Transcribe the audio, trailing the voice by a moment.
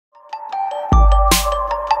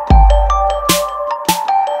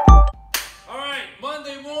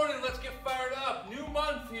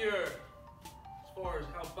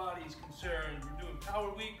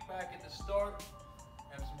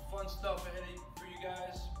fun stuff ahead for you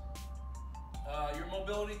guys. Your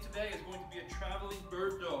mobility today is going to be a traveling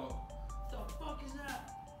bird dog. What the fuck is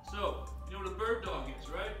that? So, you know what a bird dog is,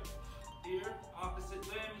 right? Here, opposite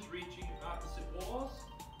limbs, reaching opposite walls.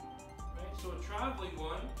 Right? So a traveling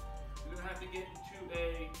one, you're gonna have to get into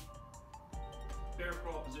a bear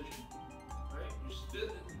crawl position. Right?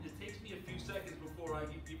 It takes me a few seconds before I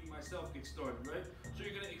even myself get started, right? So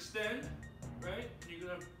you're gonna extend, right? And you're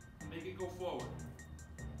gonna make it go forward.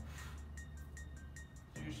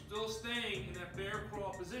 So you're still staying in that bear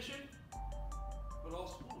crawl position, but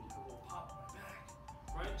also, oh, you got a little pop in my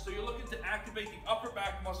back, right? So you're looking to activate the upper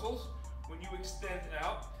back muscles when you extend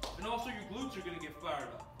out, and also your glutes are gonna get fired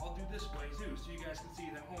up. I'll do this way too, so you guys can see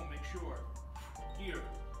it at home. Make sure. Here,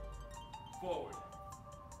 forward.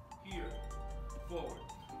 Here, forward.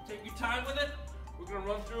 Take your time with it. We're gonna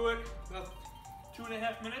run through it about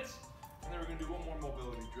 2.5 minutes, and then we're gonna do one more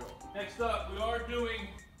mobility drill. Next up, we are doing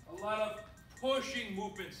a lot of pushing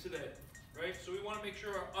movements today, right? So we wanna make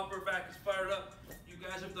sure our upper back is fired up. You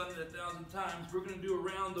guys have done it 1,000 times. We're gonna do a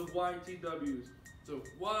round of YTWs. So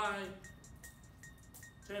Y,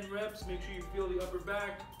 10 reps, make sure you feel the upper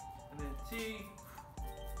back, and then T,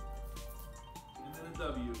 and then a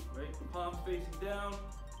W, right? The palms facing down.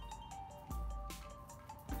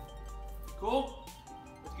 Cool?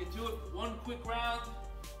 Let's get to it. One quick round,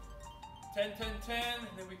 10, 10, 10,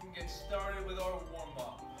 and then we can get started with our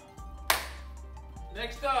warm-up.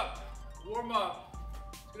 Next up, warm-up.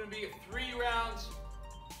 It's gonna be 3 rounds,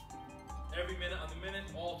 every minute on the minute,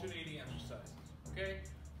 alternating exercises, okay?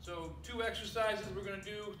 So 2 exercises we're gonna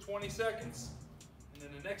do 20 seconds, and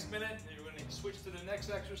then the next minute, and you're gonna switch to the next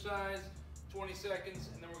exercise, 20 seconds,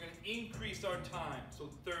 and then we're gonna increase our time. So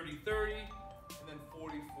 30, 30, and then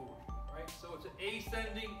 40, 40, right? So it's an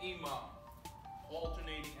ascending EMOM,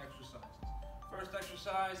 alternating exercises. First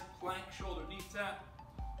exercise, plank, shoulder, knee tap.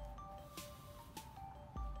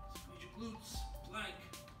 Squeeze your glutes, plank.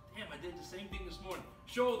 Damn, I did the same thing this morning.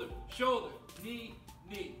 Shoulder, shoulder, knee,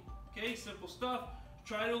 knee. Okay, simple stuff.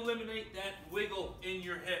 Try to eliminate that wiggle in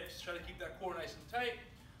your hips. Try to keep that core nice and tight.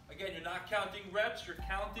 Again, you're not counting reps, you're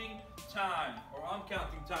counting time, or I'm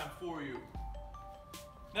counting time for you.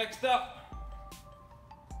 Next up,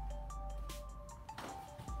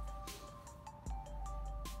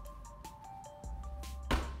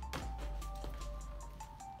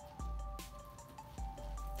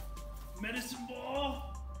 medicine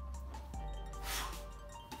ball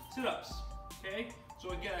sit-ups, okay? So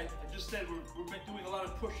again, I just said we've been doing a lot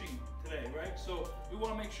of pushing today, right? So we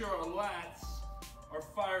want to make sure our lats are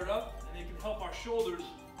fired up and they can help our shoulders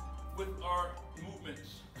with our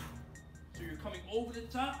movements. So you're coming over the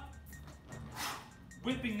top,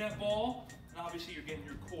 whipping that ball, and obviously you're getting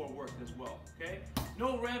your core worked as well, okay?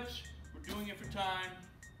 No reps, we're doing it for time.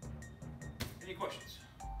 Any questions?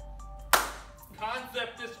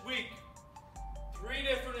 Concept this week, 3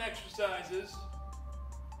 different exercises.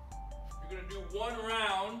 You're gonna do 1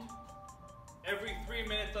 round every 3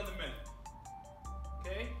 minutes on the minute,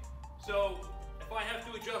 okay? So if I have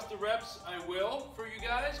to adjust the reps, I will for you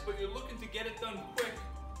guys, but you're looking to get it done quick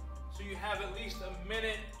so you have at least a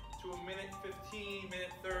minute to a minute 15,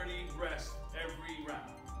 minute 30 rest every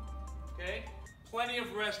round, okay? Plenty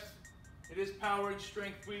of rest. It is power and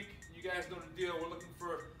strength week. You guys know the deal. We're looking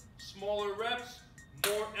for smaller reps,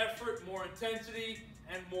 more effort, more intensity,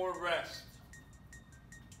 and more rest.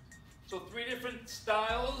 So 3 different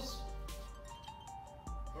styles,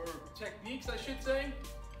 or techniques I should say.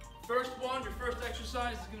 First one, your first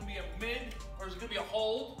exercise is gonna be a mid, or is gonna be a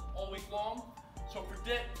hold all week long. So for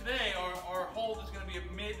today, our hold is gonna be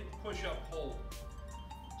a mid push-up hold.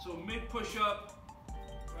 So mid push-up,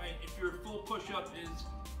 right? If your full push-up is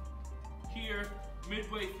here,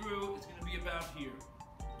 midway through, it's gonna be about here,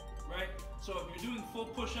 right? So if you're doing full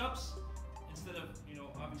push-ups, instead of,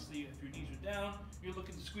 obviously if your knees are down, you're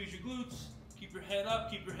looking to squeeze your glutes, keep your head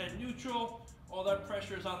up, keep your head neutral. All that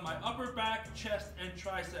pressure is on my upper back, chest, and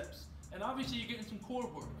triceps. And obviously you're getting some core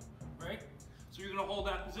work, right? So you're gonna hold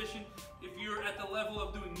that position. If you're at the level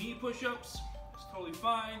of doing knee push-ups, it's totally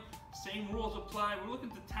fine. Same rules apply. We're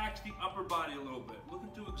looking to tax the upper body a little bit. We're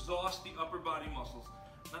looking to exhaust the upper body muscles,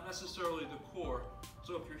 not necessarily the core.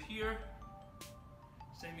 So if you're here,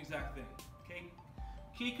 same exact thing, okay?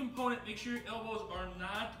 Key component, make sure your elbows are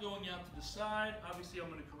not going out to the side. Obviously, I'm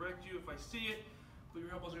gonna correct you if I see it, but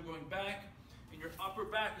your elbows are going back, and your upper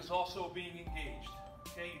back is also being engaged,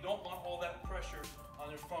 okay? You don't want all that pressure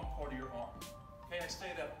on the front part of your arm, okay? I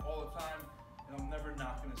say that all the time, and I'm never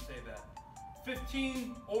not gonna say that.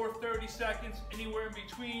 15 or 30 seconds, anywhere in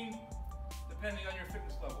between, depending on your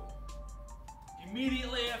fitness level.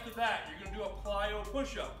 Immediately after that, you're gonna do a plyo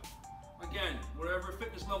push-up. Again, whatever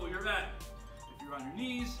fitness level you're at. If you're on your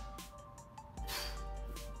knees,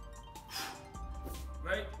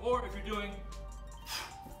 right? Or if you're doing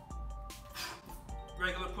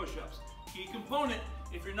regular push-ups. Key component,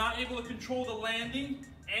 if you're not able to control the landing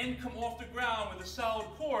and come off the ground with a solid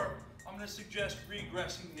core, I'm going to suggest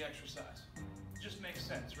regressing the exercise. It just makes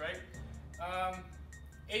sense, right?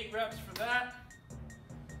 8 reps for that.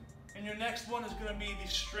 And your next one is going to be the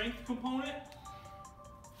strength component,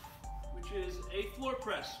 which is a floor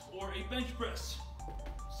press or a bench press.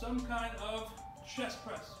 Some kind of chest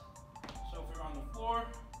press. So if you're on the floor,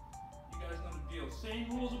 you guys know the deal. Same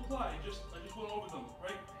rules apply. I just went over them,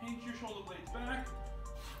 right? Pinch your shoulder blades back,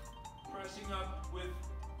 pressing up with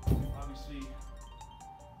obviously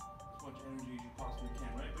as much energy as you possibly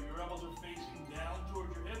can, right? But your elbows are facing down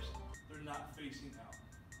towards your hips. They're not facing out.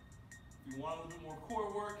 If you want a little bit more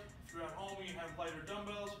core work, if you're at home and you have lighter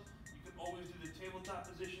dumbbells, you can always do the tabletop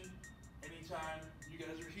position. Anytime you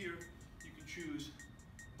guys are here, you can choose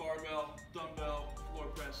barbell, dumbbell, floor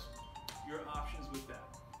press, your options with that.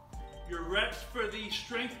 Your reps for the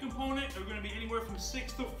strength component are going to be anywhere from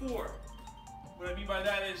 6 to 4. What I mean by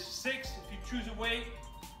that is 6, if you choose a weight,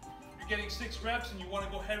 you're getting 6 reps and you want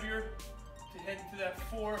to go heavier to head into that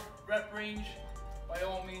 4 rep range, by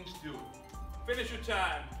all means do it. Finish your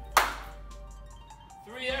time.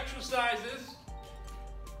 3 exercises.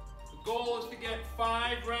 The goal is to get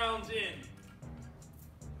 5 rounds in.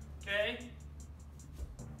 Okay?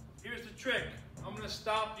 Here's the trick. I'm going to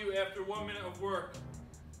stop you after 1 minute of work.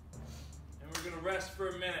 And we're going to rest for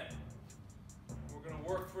a minute. We're going to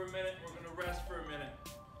work for a minute. We're going to rest for a minute.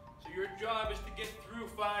 So your job is to get through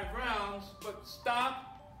 5 rounds, but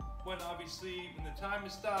stop when obviously when the time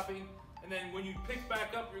is stopping. And then when you pick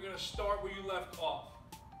back up, you're going to start where you left off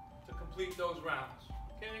to complete those rounds.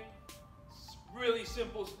 Okay? It's really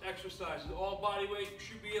simple exercises. All body weight. You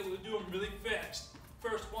should be able to do them really fast.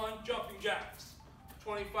 First one, jumping jacks.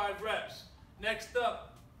 25 reps. Next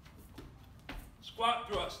up, squat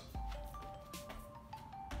thrust.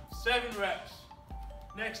 7 reps.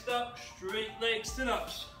 Next up, straight leg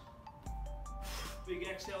sit-ups. Big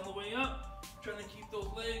exhale on the way up. Trying to keep those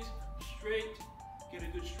legs straight. Get a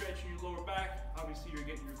good stretch in your lower back. Obviously, you're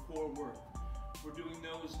getting your core work. We're doing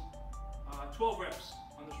those 12 reps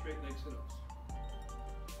on the straight leg sit-ups.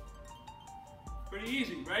 Pretty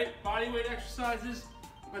easy, right? Body weight exercises.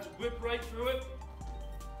 Let's whip right through it.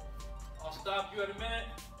 I'll stop you at a minute.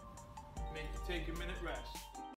 Make you take a minute rest.